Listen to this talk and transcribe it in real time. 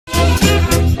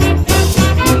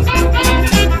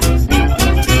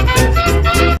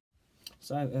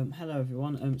So, hello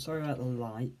everyone, sorry about the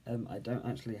light, I don't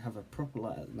actually have a proper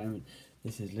light at the moment.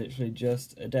 This is literally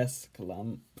just a desk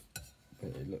lamp, but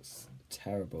it looks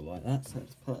terrible like that, so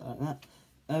let's put it like that.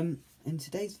 In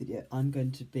today's video, I'm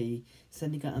going to be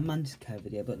sending out a mantis care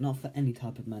video, but not for any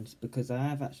type of mantis, because I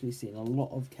have actually seen a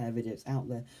lot of care videos out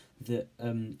there that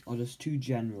are just too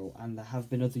general, and there have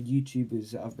been other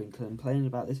YouTubers that have been complaining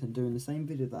about this and doing the same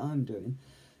video that I'm doing.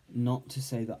 Not to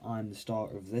say that I'm the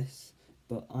starter of this,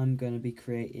 but I'm going to be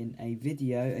creating a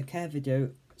video, a care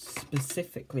video,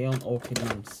 specifically on orchid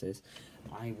mantises.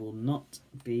 I will not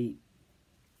be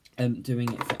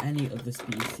doing it for any of the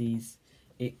species.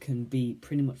 It can be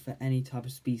pretty much for any type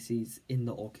of species in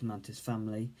the orchid mantis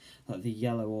family, like the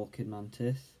yellow orchid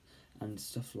mantis and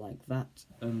stuff like that,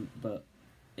 but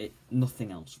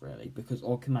nothing else really, because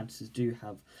orchid mantises do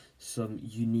have some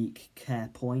unique care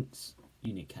points,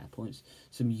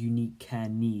 some unique care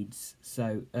needs.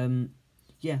 So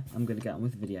yeah, I'm going to get on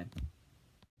with the video.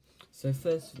 So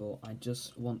first of all, I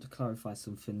just want to clarify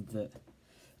something that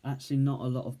actually not a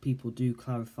lot of people do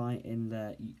clarify in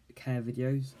their care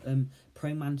videos.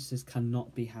 Praying mantises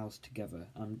cannot be housed together.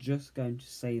 I'm just going to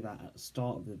say that at the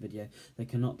start of the video. They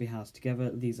cannot be housed together.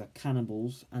 These are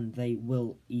cannibals and they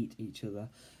will eat each other.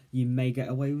 You may get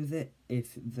away with it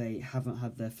if they haven't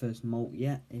had their first molt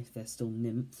yet, if they're still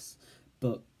nymphs,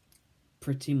 but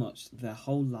pretty much their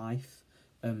whole life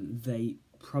they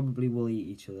probably will eat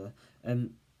each other.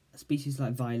 Species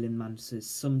like violin mantises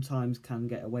sometimes can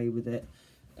get away with it,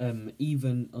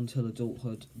 even until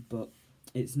adulthood, but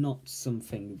it's not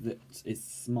something that is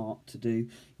smart to do.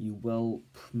 You will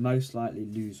most likely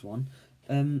lose one.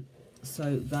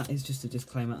 So that is just a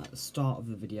disclaimer at the start of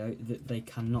the video that they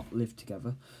cannot live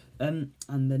together. And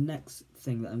the next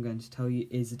thing that I'm going to tell you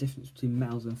is the difference between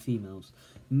males and females.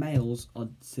 Males are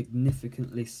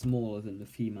significantly smaller than the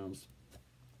females.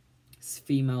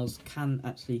 Females can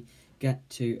actually get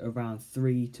to around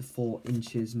 3 to 4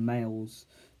 inches, males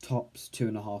tops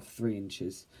 2.5 to 3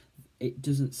 inches. It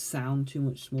doesn't sound too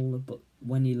much smaller, but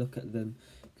when you look at them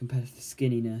compared to the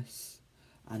skinniness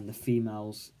and the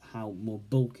females, how more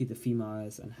bulky the female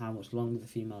is and how much longer the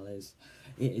female is,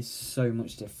 it is so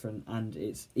much different, and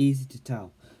it's easy to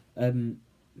tell.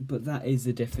 But that is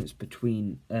the difference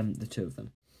between the two of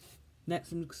them.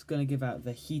 Next, I'm just going to give out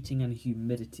the heating and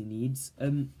humidity needs.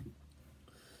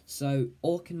 So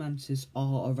orchid mantises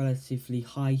are a relatively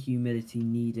high humidity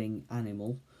needing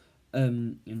animal,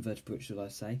 invertebrate should I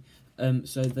say.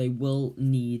 So they will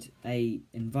need a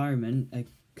environment, a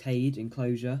cage,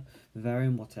 enclosure,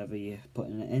 vivarium, whatever you're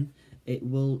putting it in. It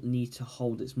will need to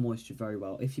hold its moisture very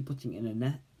well. If you're putting it in a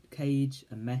net cage,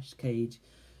 a mesh cage,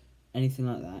 anything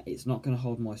like that, it's not going to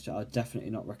hold moisture. I would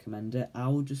definitely not recommend it. I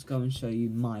will just go and show you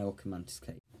my orchid mantis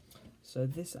cage. So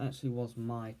this actually was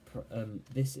my,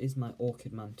 this is my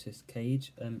orchid mantis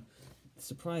cage.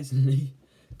 Surprisingly,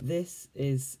 this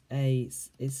is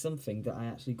something that I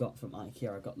actually got from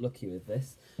IKEA. I got lucky with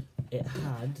this. It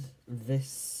had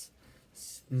this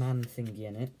man thingy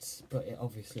in it, but it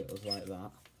was like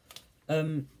that.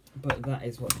 But that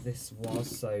is what this was,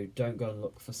 so don't go and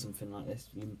look for something like this.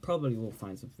 You probably will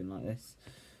find something like this.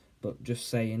 But just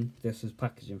saying, this was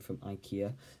packaging from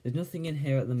IKEA. There's nothing in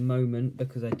here at the moment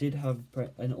because I did have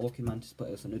an orchid mantis, but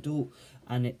it was an adult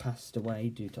and it passed away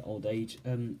due to old age.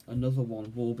 Another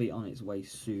one will be on its way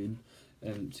soon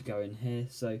to go in here.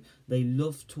 So they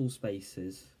love tall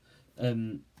spaces.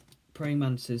 Praying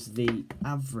mantises, the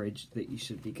average that you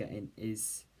should be getting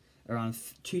is around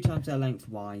 2 times their length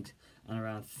wide and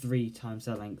around 3 times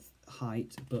their length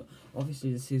height, but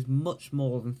obviously this is much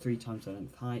more than 3 times their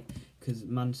length height, because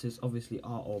mantises obviously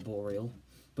are arboreal,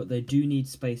 but they do need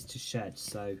space to shed.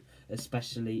 So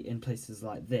especially in places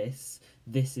like this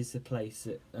is the place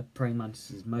that a praying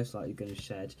mantis is most likely going to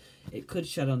shed. It could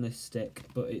shed on this stick,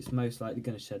 but it's most likely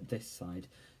going to shed this side.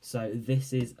 So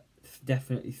this is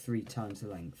definitely 3 times the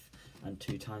length and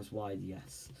 2 times wide,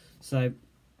 yes. So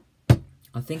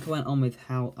I think I went on with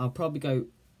how I'll probably go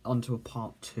on to a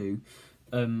part 2.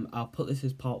 I'll put this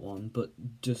as part 1, but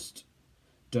just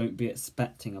don't be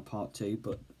expecting a part 2,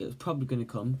 but it's probably going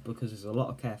to come because there's a lot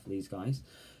of care for these guys.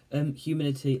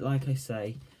 Humidity, like I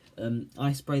say,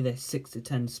 I spray this 6 to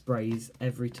 10 sprays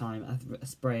every time. I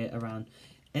spray it around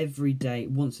every day,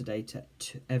 once a day to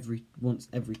once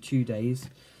every 2 days.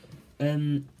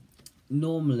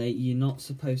 Normally, you're not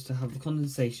supposed to have the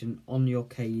condensation on your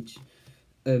cage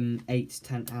 8 to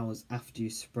 10 hours after you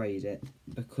sprayed it,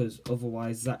 because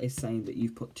otherwise that is saying that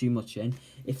you've put too much in.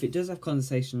 If it does have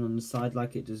condensation on the side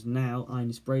like it does now, I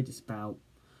only sprayed this about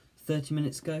 30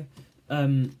 minutes ago,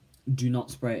 do not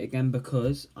spray it again,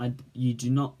 because you do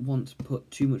not want to put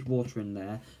too much water in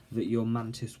there that your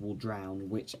mantis will drown,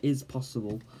 which is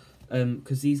possible,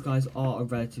 because these guys are a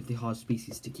relatively hard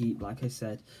species to keep. Like I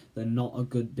said, they're not a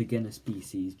good beginner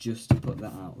species, just to put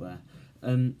that out there.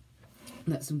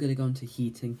 Next I'm going to go on to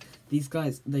heating. These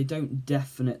guys, they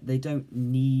don't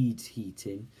need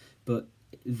heating, but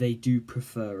they do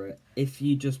prefer it. If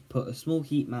you just put a small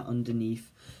heat mat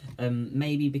underneath,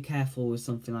 maybe be careful with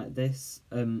something like this,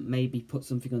 maybe put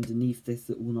something underneath this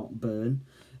that will not burn,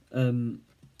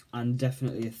 and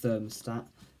definitely a thermostat,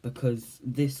 because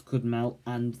this could melt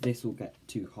and this will get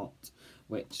too hot,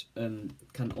 which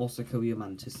can also kill your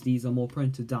mantis. These are more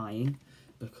prone to dying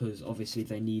because obviously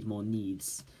they need more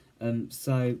needs.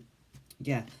 So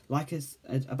yeah, like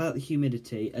about the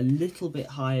humidity, a little bit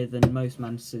higher than most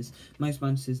mantises. Most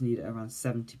mantises need it around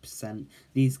 70%.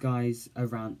 These guys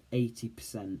around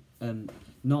 80%.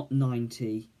 Not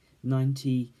 90.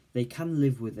 90, they can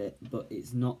live with it, but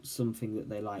it's not something that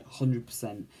they like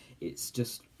 100%. It's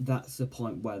just, that's the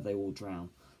point where they will drown.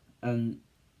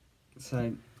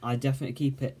 So I definitely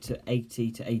keep it to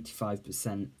 80 to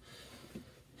 85%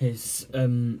 is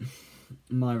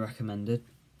my recommended.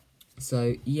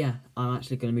 So yeah, I'm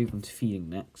actually going to move on to feeding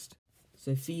next.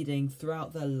 So feeding,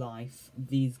 throughout their life,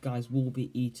 these guys will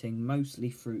be eating mostly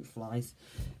fruit flies,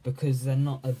 because they're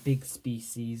not a big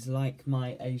species like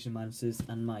my Asian mantises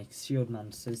and my shield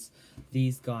mantises.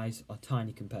 These guys are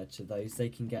tiny compared to those. They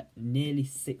can get nearly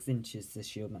 6 inches, the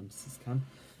shield mantises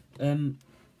can.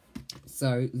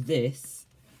 So this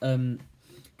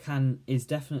is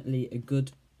definitely a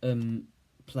good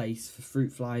place for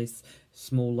fruit flies,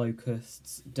 small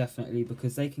locusts, definitely,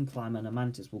 because they can climb and a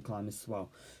mantis will climb as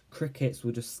well. Crickets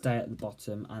will just stay at the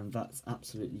bottom, and that's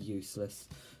absolutely useless.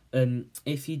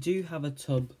 If you do have a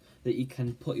tub that you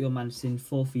can put your mantis in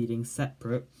for feeding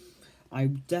separate, I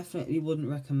definitely wouldn't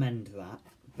recommend that,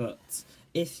 but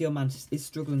if your mantis is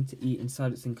struggling to eat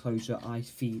inside its enclosure,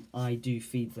 I do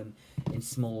feed them in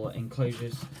smaller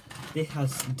enclosures. This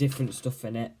has different stuff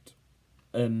in it,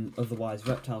 otherwise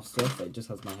reptile stuff. It just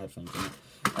has my headphones in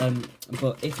it.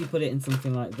 But if you put it in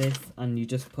something like this and you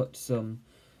just put some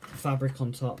fabric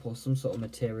on top or some sort of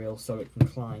material so it can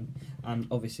climb, and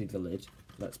obviously the lid,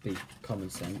 let's be common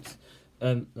sense,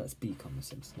 never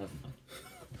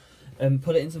mind.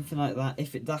 Put it in something like that.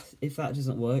 If that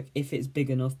doesn't work, if it's big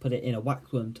enough, put it in a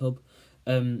waxworm tub.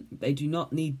 They do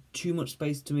not need too much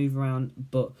space to move around,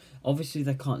 but obviously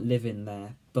they can't live in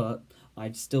there, but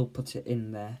I'd still put it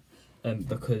in there,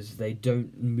 because they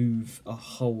don't move a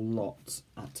whole lot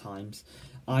at times.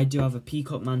 I do have a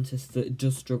peacock mantis that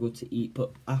does struggle to eat,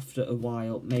 but after a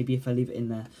while, maybe if I leave it in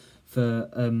there for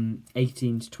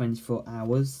 18 to 24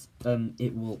 hours,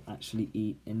 it will actually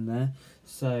eat in there.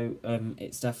 So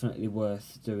it's definitely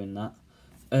worth doing that.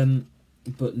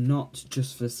 But not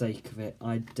just for the sake of it.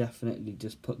 I definitely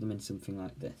just put them in something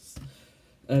like this.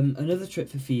 Another trick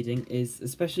for feeding is,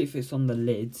 especially if it's on the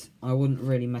lid, I wouldn't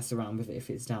really mess around with it if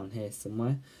it's down here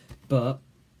somewhere, but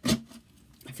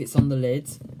if it's on the lid,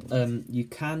 you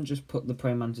can just put the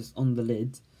praying mantis on the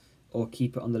lid, or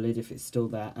keep it on the lid if it's still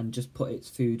there, and just put its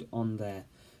food on there.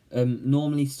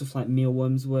 Normally stuff like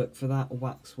mealworms work for that,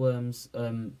 waxworms,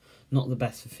 not the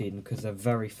best for feeding because they're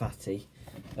very fatty.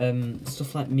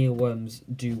 Stuff like mealworms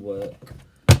do work.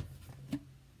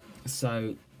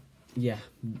 So yeah,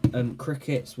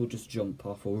 crickets will just jump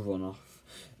off or run off.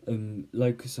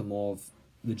 Locusts are more of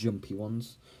the jumpy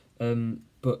ones.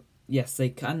 But yes, they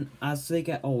can, as they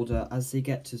get older, as they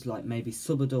get to like maybe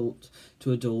sub-adult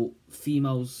to adult,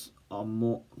 females are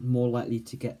more likely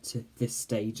to get to this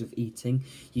stage of eating.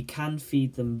 You can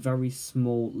feed them very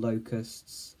small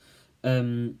locusts.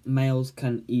 Males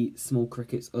can eat small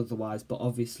crickets otherwise, but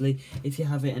obviously if you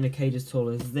have it in a cage as tall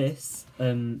as this,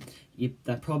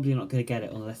 they're probably not going to get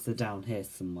it unless they're down here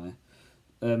somewhere.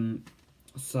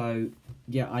 So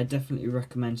yeah, I definitely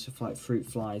recommend stuff like fruit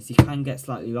flies. You can get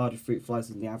slightly larger fruit flies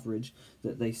than the average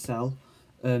that they sell,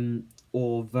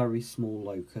 or very small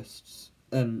locusts.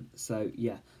 So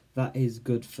yeah, that is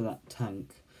good for that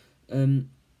tank.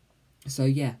 So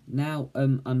yeah, now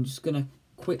I'm just going to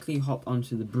quickly hop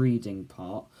onto the breeding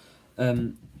part.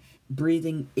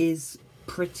 Breeding is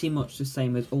pretty much the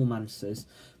same as all mantises,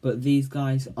 but these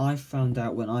guys, I've found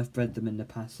out when I've bred them in the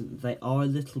past that they are a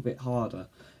little bit harder,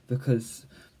 because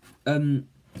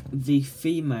the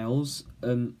females,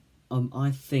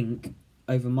 I think,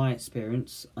 over my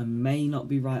experience, I may not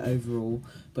be right overall,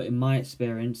 but in my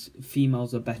experience,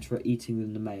 females are better at eating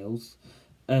than the males.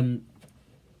 The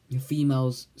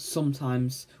females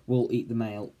sometimes will eat the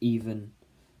male even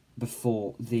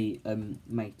before the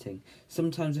mating.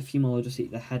 Sometimes a female will just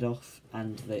eat the head off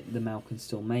and the male can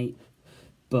still mate.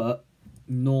 but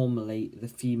normally the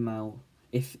female,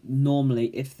 if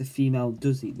the female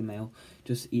does eat the male,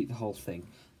 just eat the whole thing.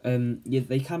 Yeah,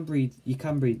 they can breed. You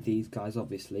can breed these guys,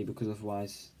 obviously, because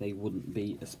otherwise they wouldn't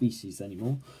be a species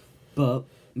anymore. But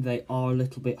they are a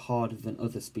little bit harder than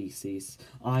other species.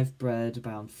 I've bred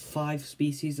about 5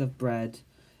 species. I've bred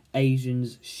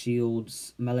Asians,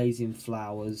 shields, Malaysian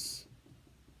flowers,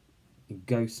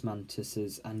 ghost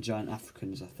mantises, and giant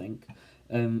Africans, I think.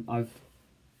 That'll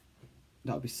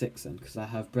be 6 then, because I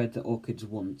have bred the orchids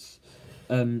once.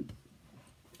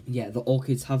 Yeah, the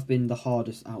orchids have been the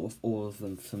hardest out of all of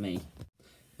them for me.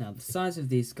 Now, the size of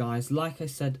these guys, like I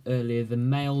said earlier, the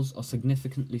males are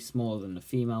significantly smaller than the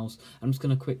females. I'm just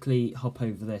going to quickly hop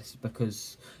over this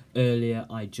because earlier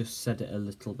I just said it a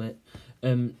little bit.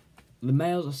 The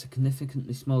males are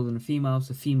significantly smaller than the females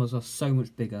are so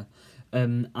much bigger.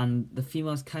 And the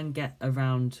females can get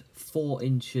around 4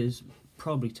 inches,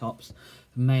 probably tops.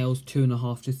 Males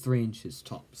 2.5 to 3 inches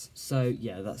tops. So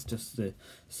yeah, that's just the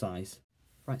size.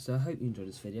 Right, so I hope you enjoyed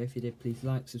this video. If you did, please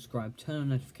like, subscribe, turn on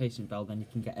the notification bell, then you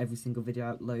can get every single video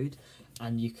I upload,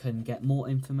 and you can get more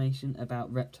information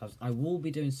about reptiles. I will be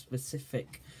doing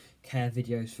specific care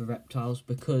videos for reptiles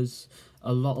because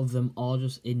a lot of them are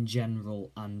just in general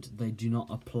and they do not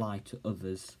apply to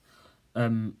others.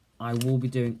 I will be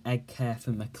doing egg care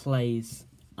for Macleays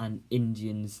and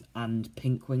Indians and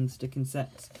pink wing stick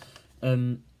insects.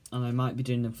 And I might be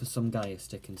doing them for some gaia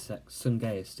stick insects.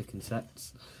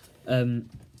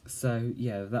 So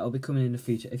yeah, that'll be coming in the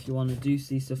future. If you want to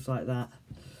see stuff like that,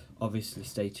 obviously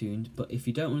stay tuned. But if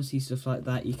you don't want to see stuff like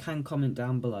that, you can comment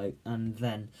down below, and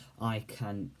then I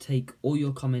can take all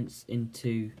your comments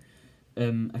into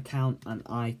account, and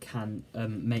I can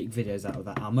make videos out of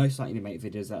that. I'll most likely make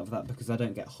videos out of that because I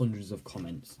don't get hundreds of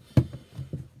comments.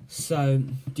 So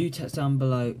do text down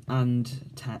below and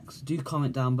do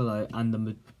comment down below,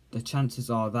 and the chances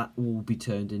are that will be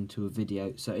turned into a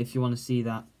video. So if you want to see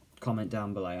that, comment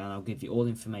down below and I'll give you all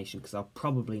the information, because I'll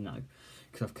probably know,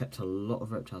 because I've kept a lot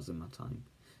of reptiles in my time.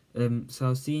 So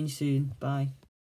I'll see you soon. Bye.